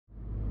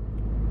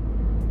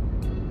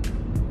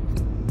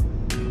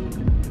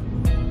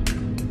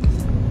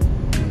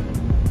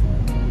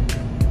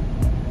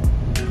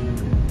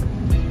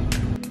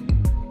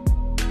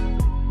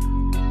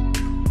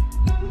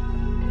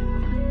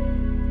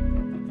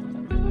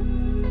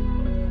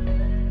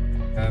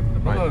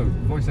Hello,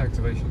 voice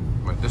activation.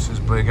 Right, this is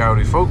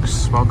Blairgowrie,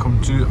 folks.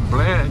 Welcome to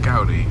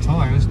Blairgowrie.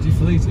 Tires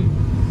deflated.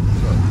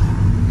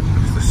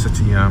 It's the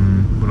city, well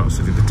not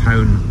city, the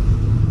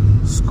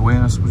town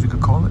square, I suppose you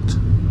could call it.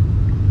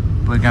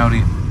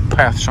 Blairgowrie,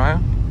 Perthshire.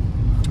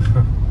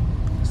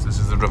 This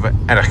is the River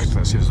Erich.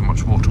 Let's see if there's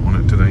much water on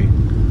it today.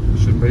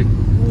 Should be.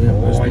 Yeah,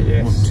 oh,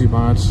 yes. Not too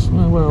bad.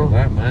 Well, look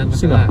at that, man.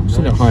 Seen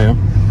it higher.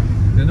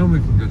 You know we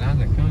can go down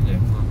there, can't you?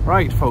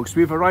 Right, folks,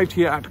 we've arrived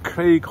here at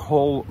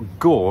Craighall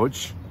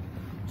Gorge.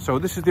 So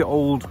this is the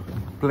old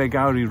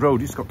Blairgowrie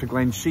road. It's got to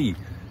Glenshee. You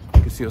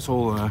can see it's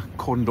all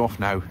cordoned off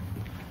now.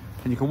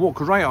 And you can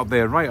walk right up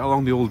there, right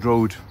along the old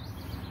road,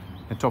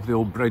 on top of the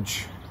old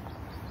bridge.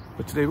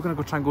 But today we're going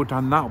to go try and go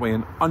down that way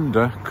and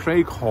under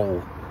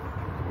Craighall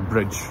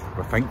Bridge,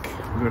 I think.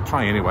 We're going to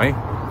try anyway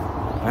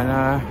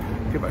and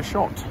give it a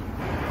shot.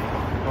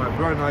 Right,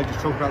 Bro and I just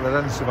talked about the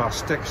lengths of our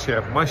sticks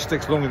here. My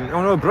stick's longer than...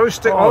 Oh no, Bro's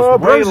stick... Oh,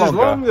 Bro's way is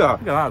longer. Look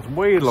at that, it's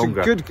way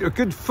longer. It's a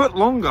good foot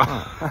longer.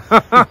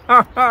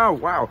 Oh.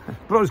 Wow,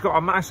 Bro's got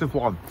a massive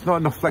one. It's not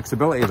enough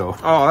flexibility though.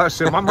 Oh,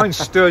 that's it. Mine's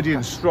sturdy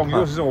and strong.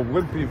 Yours is all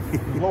wimpy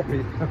and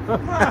floppy.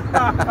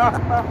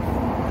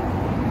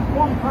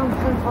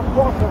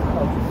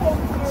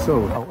 £1.10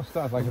 So, what's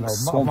that like?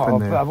 Swamp in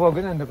there. We're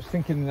going to end up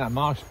sinking in that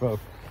marsh, bro.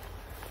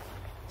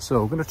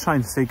 So we're going to try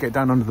and get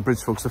down under the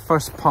bridge, folks. The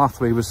first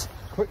pathway is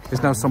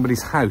now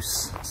somebody's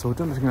house, so I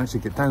don't know if we can actually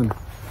get down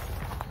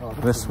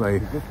this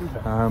way.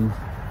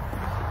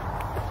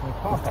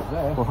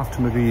 We'll have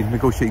to maybe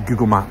negotiate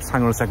Google Maps.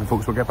 Hang on a second,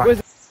 folks, we'll get back.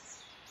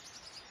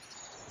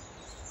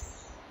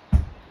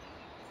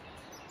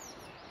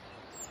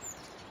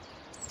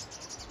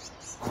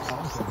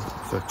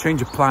 So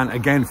change of plan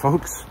again,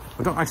 folks.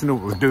 We don't actually know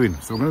what we're doing,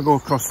 so we're going to go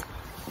across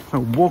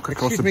and walk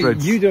across the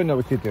bridge. You don't know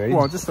what you're doing.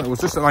 Well, it was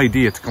just an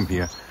idea to come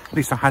here. At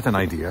least I had an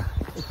idea.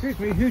 Excuse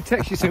me, who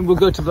texted you saying we'll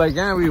go to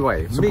Blairgowrie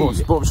way? So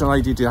what was your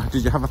idea?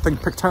 Did you have a thing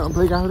picked out on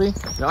Blairgowrie?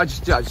 No, I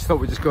just thought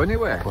we'd just go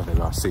anywhere. Well, there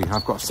I see.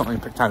 I've got something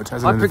picked out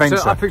as an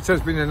adventure. I picked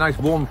us being a nice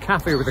warm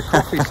cafe with a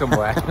coffee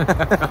somewhere.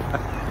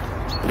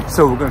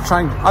 So we're going to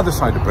try and other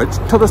side of the bridge,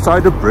 to the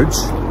side of the bridge,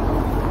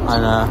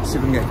 and see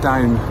if we can get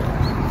down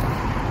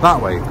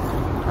that way.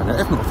 And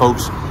if not,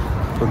 folks,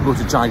 we'll go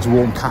to Jag's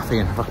Warm Cafe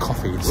and have a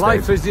coffee instead.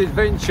 Life is the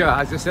adventure,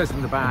 as it says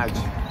in the badge.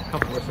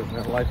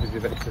 Life is the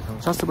adventure.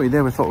 So that's the way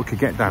there we thought we could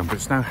get down, but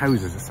it's now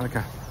houses. It's like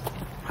a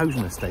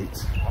housing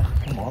estate. Oh,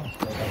 come on.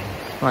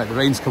 Right, the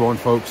rain's come on,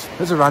 folks.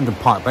 There's a random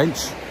park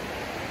bench.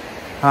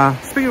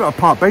 Speaking about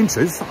park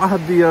benches, I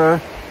had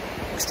the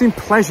extreme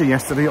pleasure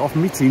yesterday of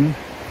meeting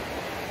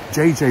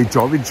JJ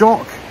Jolly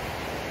Jock.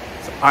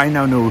 So I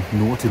now know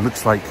what he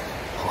looks like.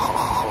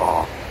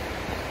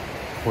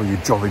 All you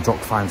Jolly Jock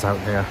fans out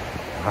there.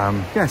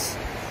 Yes,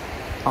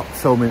 up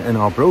filming in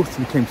Arbroath,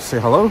 and came to say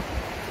hello.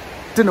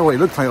 Didn't know what he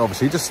looked like,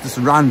 obviously. Just this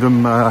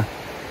random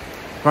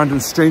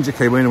stranger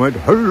came in and went,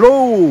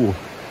 hello!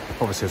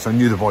 Obviously, so I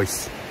knew the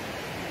voice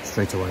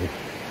straight away.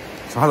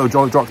 So hello,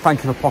 Jolly Jock,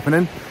 thank you for popping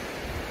in.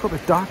 Got a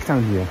bit dark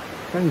down here,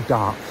 very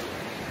dark.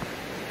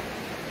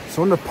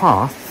 So on the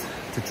path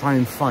to try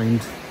and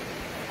find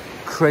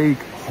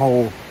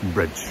Craighall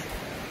Bridge.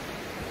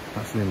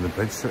 That's the name of the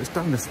bridge. So it's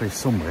down this way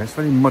somewhere. It's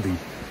very muddy.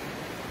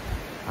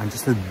 And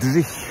just a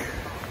dreich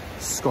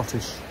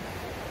Scottish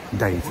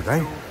day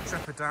today. Mucho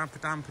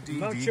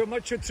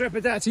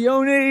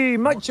trepidatione!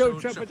 Mucho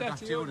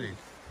trepidatione!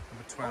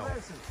 Number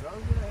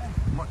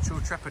 12. Mucho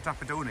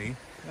trepidatione.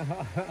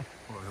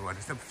 Well, I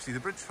just see the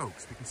bridge,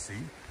 folks. We can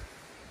see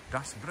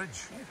Das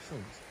Bridge.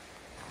 Excellent.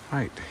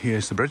 Right,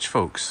 here's the bridge,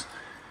 folks.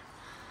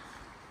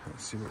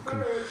 Let's see what we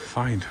can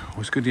find. Oh,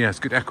 it's good, yeah, it's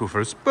good echo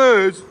for us.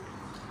 Birds!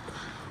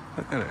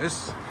 There it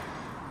is.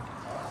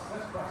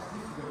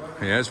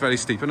 Yeah, it's very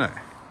steep, isn't it?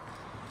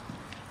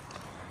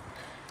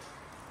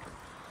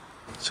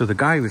 So the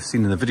guy we've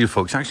seen in the video,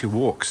 folks, actually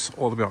walks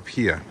all the way up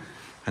here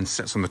and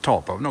sits on the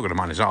top. But I'm not going to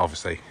manage that,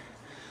 obviously,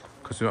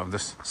 because we don't have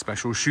this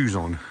special shoes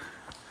on.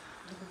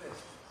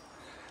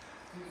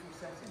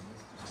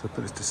 So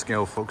put this to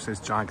scale, folks. There's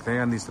Jag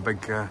there, and there's the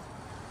big... so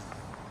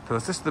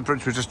this is the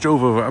bridge we just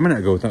drove over a minute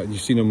ago that you've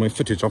seen on my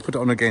footage. I'll put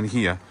it on again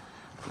here.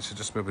 This is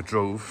just where we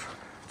drove,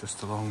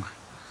 just along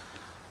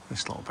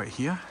this little bit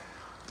here.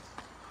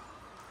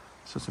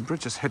 So it's a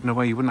bridge just hidden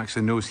away. You wouldn't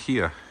actually know it's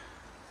here.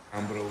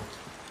 Ambro.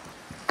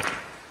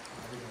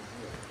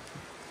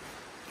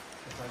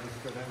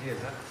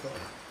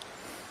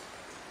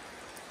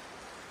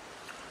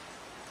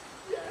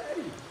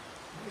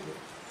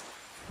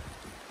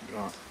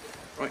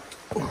 Right.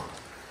 Oh.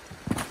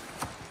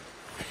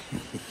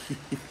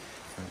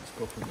 Let's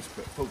go from this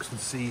bit, folks, and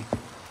see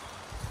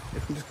if we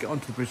can just get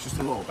onto the bridge just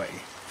a little bit.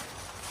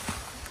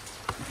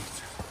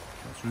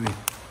 It's really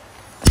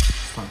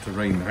starting to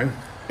rain now.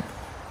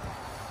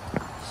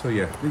 So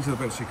yeah, these are the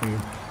bits you can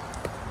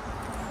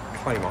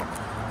climb up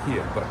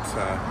here, but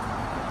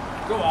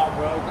go on,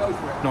 bro, go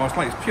for it. No, it's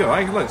pure,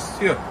 look, it's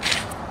here.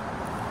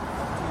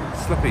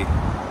 Slippy.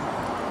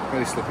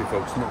 Very slippy,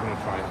 folks. I'm not going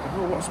to try it.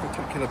 Oh, what a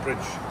spectacular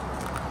bridge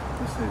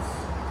this is.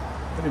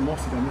 Very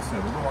mossy down this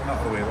side. We'll go on that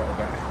other way a little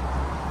bit.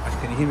 As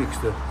can you hear me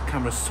because the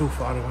camera's so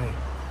far away.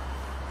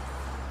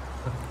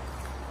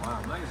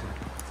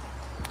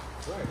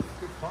 Right,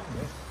 good fun,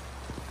 this.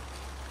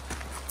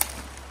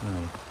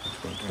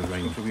 The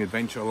rain for the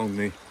adventure along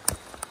the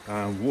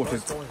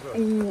water's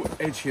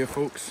edge here,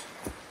 folks.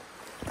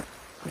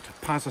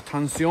 Pas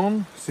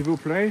attention, s'il vous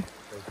plaît.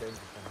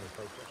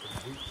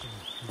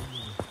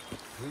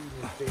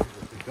 There we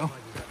go.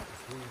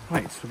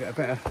 Right, so we get a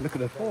better look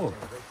at the fall.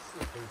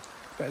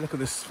 Better look at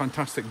this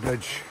fantastic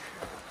bridge.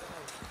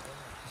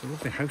 There's a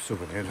lovely house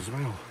over there as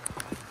well.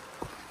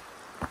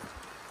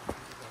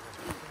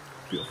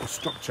 Beautiful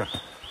structure. Can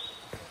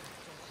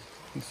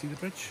you see the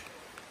bridge?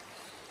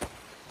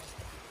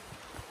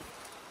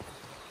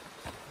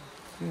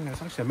 Yeah,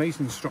 it's actually an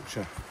amazing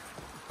structure.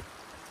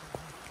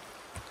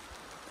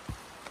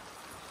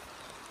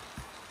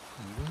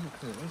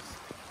 Look at this.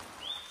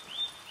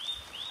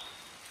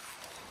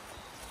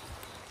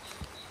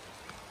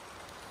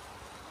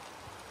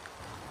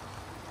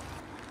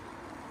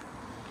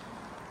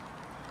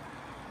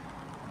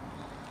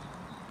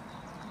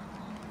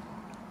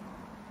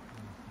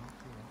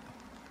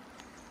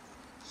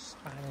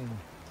 Spanning.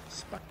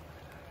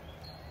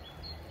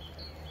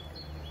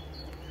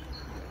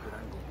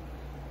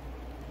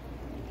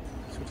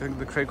 So do you think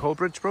the Craighall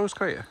Bridge, bro, is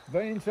quite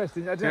Very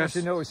interesting. I didn't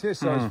actually know it was here,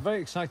 so it's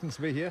very exciting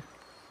to be here.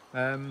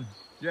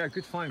 Yeah,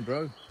 good find,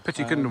 bro.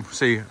 Pity you couldn't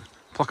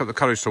pluck up the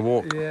courage to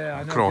walk across.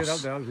 I'd get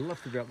up there. I'd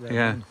love to be up there.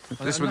 Yeah, man.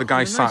 this is where the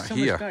guy sat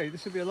here. Day,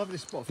 this would be a lovely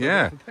spot for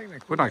Yeah, a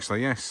picnic. would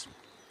actually, yes.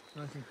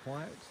 Nice and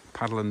quiet.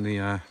 Paddling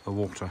the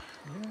water.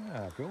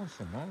 Yeah, it'd be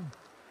awesome, man.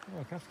 Oh,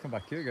 I have to come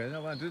back here again.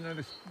 No, I didn't know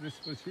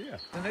this was here.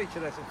 The nature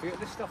lesson for you.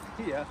 This stuff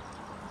here,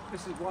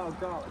 this is wild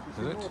garlic. You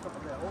see more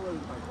up there, all over the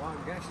place. Wild,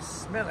 you can actually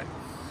smell it.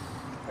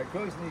 It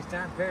grows in these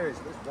damp areas.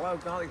 This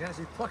wild garlic, you can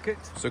actually pluck it.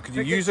 So could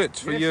you use it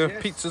for your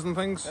pizzas and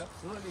things?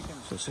 Absolutely. You can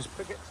So it's just,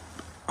 pick it.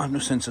 I have no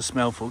sense of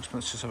smell, folks, but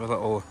let's just have a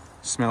little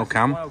smell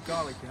cam. Wild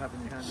garlic you have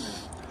in your hand there.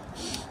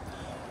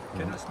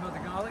 Can you smell the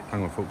garlic?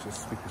 Hang on, folks, let's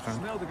speak this time.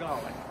 Smell the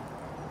garlic.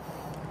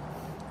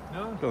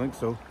 No? Don't think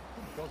so.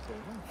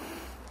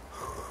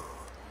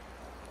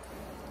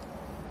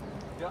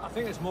 Yeah, I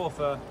think it's more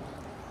for,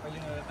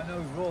 I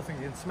know raw thing,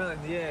 you can smell it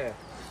in the air.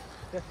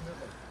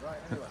 Definitely. Right,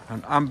 anyway.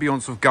 An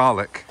ambience of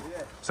garlic.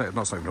 Yeah. So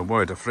that's not even a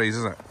word, a phrase,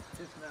 is it?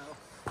 Just now.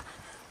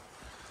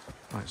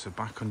 Right, so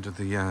back under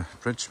the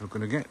bridge we're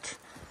going to get.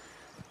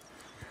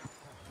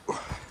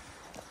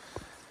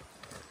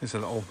 There's a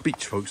little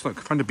beach, folks. Look,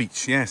 I found a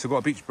beach. Yes, I've got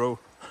a beach, bro.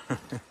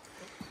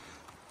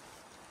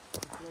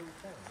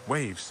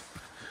 Waves.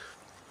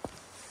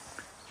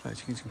 Right,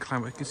 you can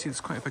climb. You can see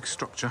it's quite a big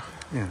structure.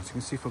 Yeah, as you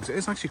can see, folks, it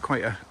is actually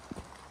quite a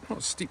not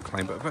a steep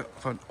climb, but a bit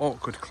of an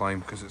awkward climb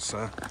because it's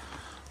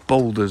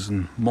boulders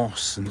and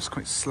moss, and it's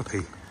quite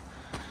slippy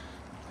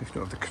if you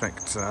don't have the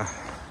correct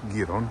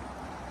gear on.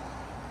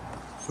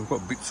 So we've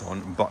got boots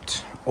on,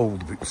 but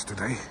old boots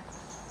today.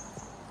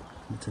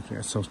 We're taking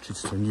ourselves to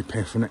a new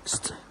pair for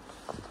next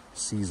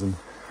season.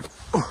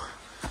 Oh,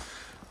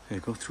 there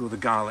you go, through the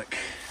garlic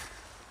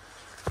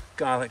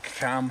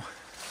cam.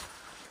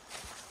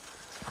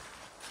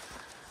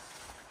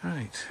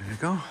 Right, there we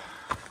go.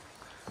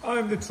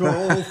 I'm the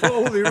troll,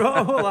 holy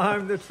roll,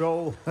 I'm the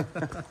troll.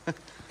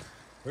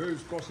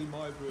 Who's crossing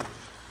my bridge?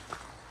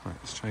 Right,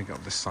 let's try and get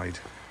up this side.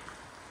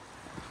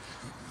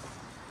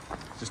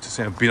 Just to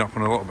say I've been up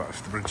on a little bit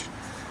of the bridge.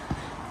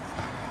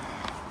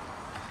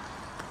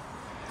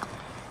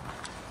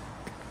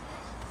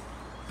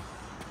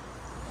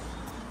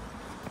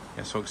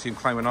 Yes, folks, see him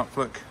climbing up,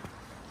 look.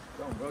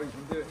 Go on, bro, you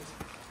can do it.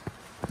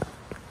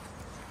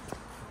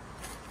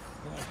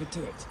 Yeah, I could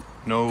do it.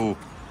 No.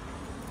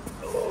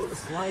 Oh,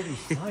 slidey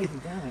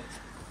down it.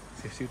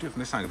 See, you do it from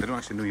this angle, they don't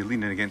actually know you're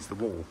leaning against the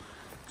wall.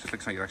 It just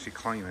looks like you're actually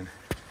climbing.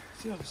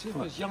 See, if I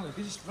was younger, I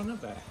could just run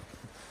up there.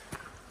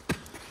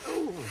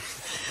 Oh,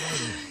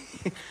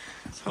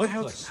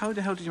 how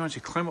the hell did you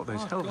actually climb up there?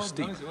 It's hell of a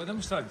steep. Well,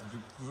 them start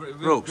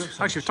Ropes.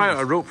 Actually, tie out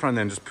a rope around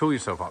there and just pull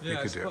yourself up. Yeah, you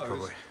could do it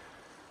probably.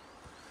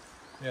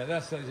 Yeah,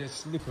 that's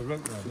just loop a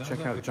rope around.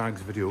 Check out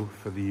Jag's video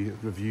for the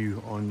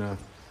review on the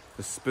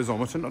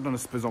spizometer. Not done a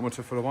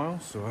spizometer for a while,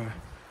 so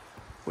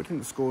what do you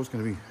think the score is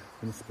going to be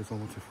on the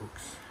spizometer,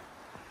 folks?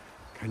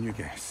 Can you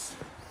guess?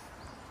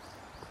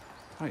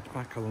 Right,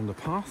 back along the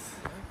path.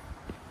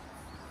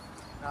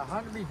 Now,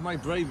 how to be my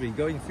bravery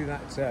going through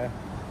that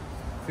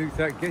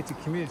gated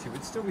community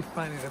would still be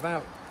finding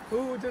about,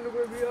 oh, I don't know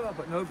where we are,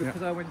 but no,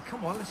 because I went,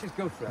 come on, let's just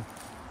go for it.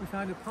 We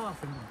found a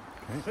path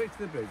and straight to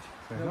the bridge.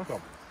 No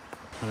problem.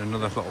 And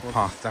another little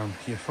path down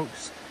here,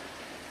 folks.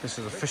 This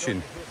is a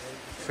fishing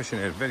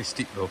area, very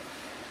steep though.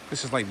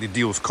 This is like the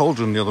Deal's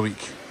Cauldron the other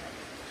week.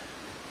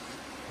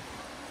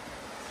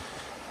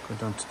 Go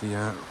down to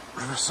the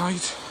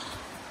riverside.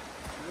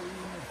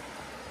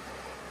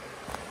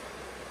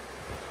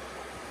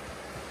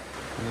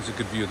 And there's a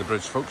good view of the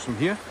bridge, folks, from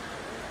here.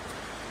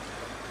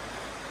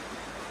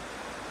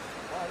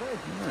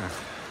 Yeah.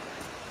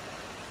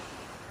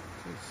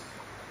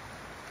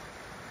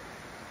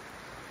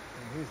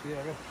 Here's the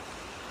area.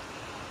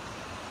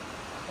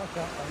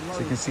 So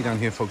you can see down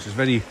here, folks, it's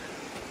very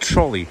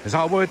trolley. Is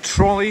that a word?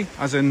 Trolley?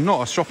 As in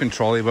not a shopping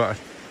trolley, but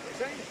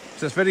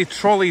so it's very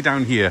trolley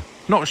down here.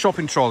 Not a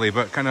shopping trolley,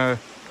 but kind of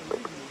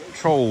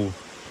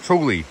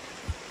trolley.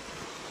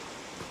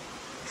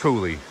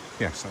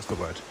 Yes, that's the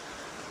word.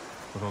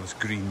 With all this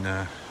green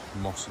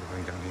moss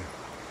going down here.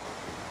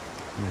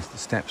 And there's the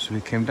steps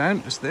we came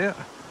down, just there.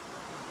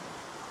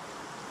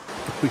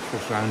 A quick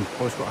push round.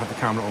 Always got to have the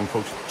camera on,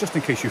 folks, just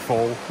in case you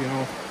fall, you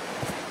know.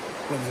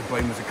 There's a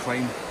blame, there's a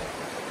claim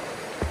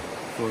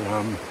for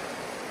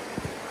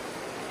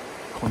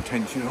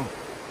content, you know.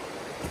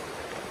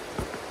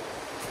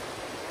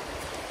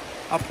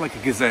 Up like a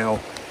gazelle.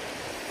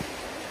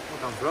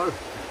 Well done, bro.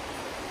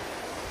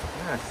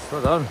 Yes,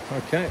 well done.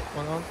 Okay,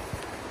 well done.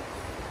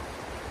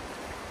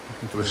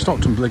 We've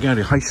stopped on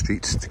Blairgowrie High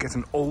Street to get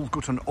go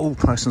to an old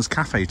person's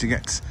cafe to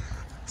get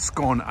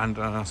scone and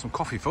some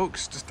coffee,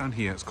 folks. Just down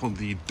here. It's called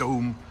the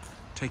Dome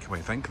Takeaway,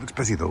 I think. It looks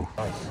busy though.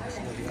 Nice.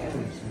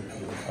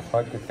 I've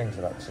heard good things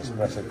about this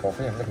espresso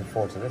coffee. I'm looking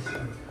forward to this.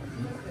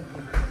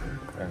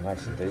 Very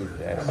nice indeed,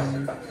 yes. How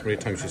many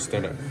times you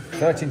stir it?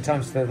 13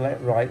 times to the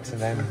right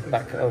and then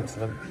back, to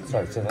the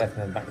left and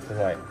then back to the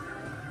right.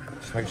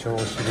 Just make sure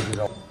all sugar is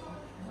off.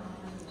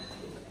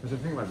 There's a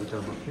thing about the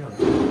Dome up here.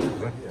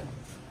 Yeah.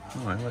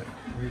 Oh, I like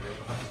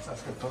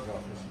that's good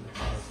photograph.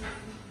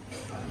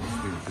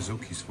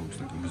 Bazookies, folks.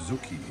 Look at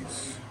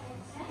Bazookies.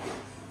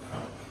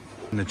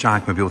 In the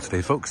Jagmobile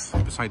today, folks,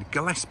 beside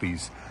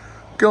Gillespie's.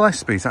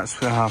 Gillespie's, that's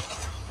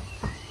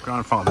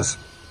grandfather's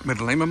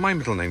middle name and my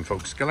middle name,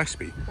 folks.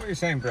 Gillespie. What are you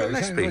saying, bro?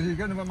 Gillespie.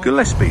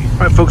 Gillespie.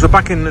 Right, folks, we're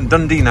back in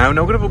Dundee now.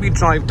 Now we're going to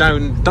drive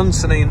down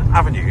Dunsinane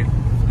Avenue.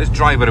 This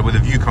driveway where the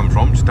view come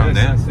from, just down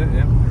there. That's it,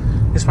 yeah.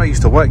 This is where I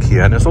used to work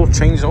here, and it's all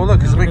changed. Oh,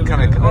 look, it's a big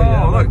kind of...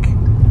 Oh, look.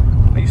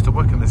 I used to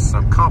work in this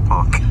car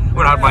park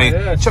where I had my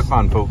chip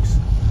van, folks.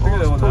 Look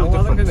at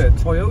look at it.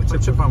 Toyota. My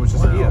chip van was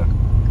just here.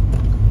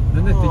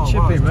 The nifty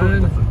chippy,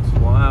 man.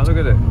 Wow, look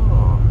at it.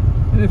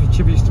 The nifty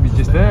chippy used to be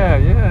just there,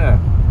 yeah.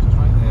 Just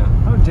right there.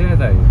 How dare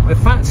they? The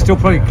fat's still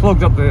probably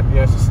clogged up the...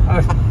 Yes.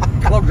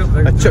 Clogged up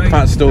the... A chip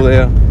fat's still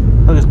there.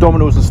 And there's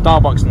Domino's and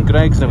Starbucks and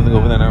Greg's and everything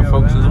over there now,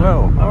 folks, as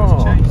well. Oh,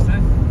 it's changed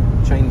then.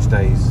 Change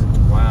days.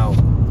 Wow.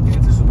 Yeah,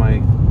 this is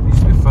my... Used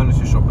to be a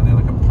furniture shop in there,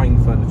 like a pine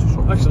furniture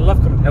shop. I actually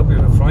love coming to help you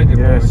on a Friday,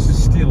 bro. Yes. It's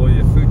just steal all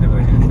your food and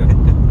everything.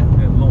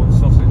 Yeah, Lord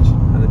sausage.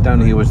 And then down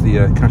here was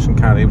the cash and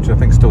carry, which I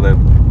think is still there.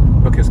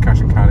 Booker's cash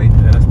and carry.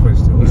 Yeah, that's probably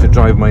still there. Used to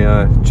drive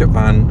my chip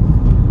van.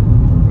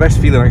 Best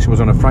feeling actually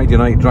was on a Friday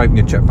night, driving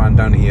your chip van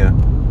down here,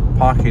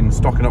 parking,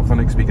 stocking up for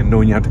next week and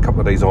knowing you had a couple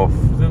of days off.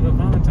 Was there a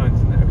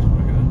Valentine's in there?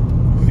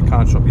 The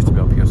card shop used to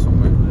be up here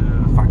somewhere.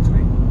 Yeah.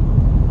 Factory.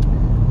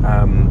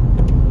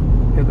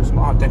 Yeah, there's some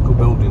Art Deco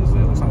buildings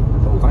there. Looks like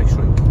an old ice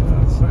rink.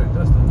 Yeah, so it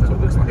does, doesn't it? So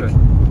it looks like.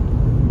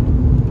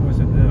 What was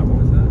it now? What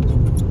was that?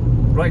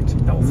 Right.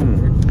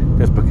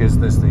 Yes, because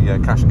there's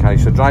the cash and carry.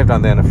 So drive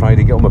down there on a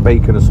Friday, get all my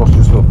bacon and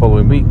sausages for the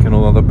following week and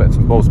all other bits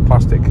and bobs,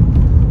 plastic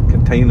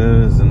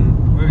containers and...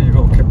 Where you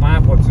got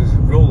kebab, what's this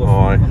roll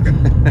of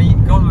meat?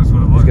 God knows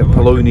what it was. You get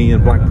polony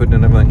and black pudding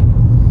and everything.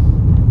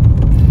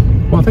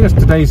 Well, I think that's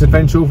today's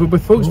adventure over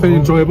with, folks. Very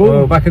enjoyable.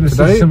 Oh, back in the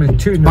today.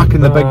 Back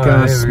in the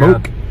big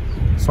smoke.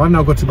 So I've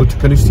now got to go to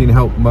Canusty and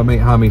help my mate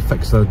Harmy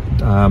fix a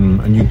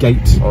new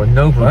gate. Oh,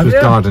 no, into his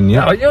garden,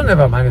 yeah. No, you'll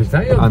never manage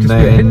that. You'll and just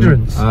then, be a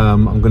hindrance.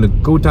 I'm going to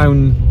go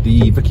down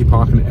the Vicky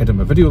Park and edit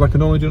my video like I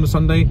normally do on a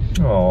Sunday.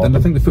 Oh. Then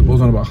I think the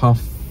football's on about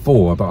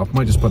 4:30, but I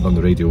might just put it on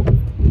the radio.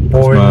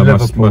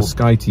 My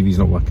Sky TV's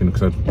not working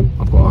because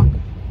I've got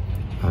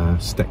a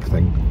stick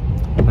thing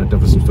and it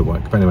never seems to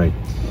work. But anyway,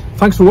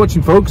 thanks for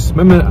watching, folks.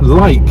 Remember,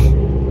 like,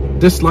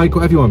 dislike,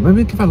 whatever you want.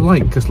 Remember, give a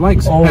like, because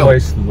likes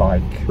always help.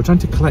 Like. We're trying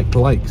to collect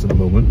likes at the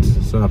moment,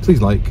 so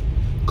please like,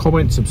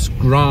 comment,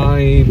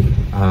 subscribe,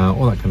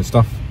 all that kind of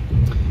stuff.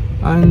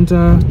 And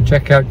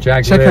check out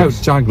Jag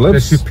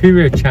Lives, the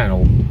superior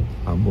channel.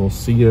 And we'll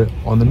see you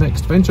on the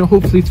next venture,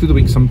 hopefully through the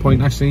week some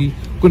point. Actually,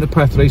 going to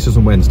Perth races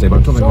on Wednesday, but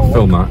I don't think I'll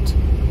film that.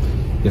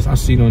 Yes, I've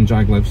seen on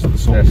Jag Lives.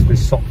 Yes, the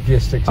sock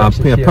district.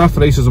 Perth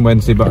races on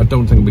Wednesday, but I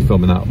don't think I'll be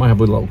filming that. I might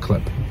have a little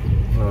clip.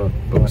 But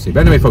we'll see.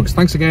 But anyway, folks,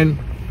 thanks again.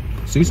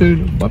 See you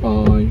soon. Bye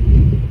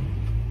bye.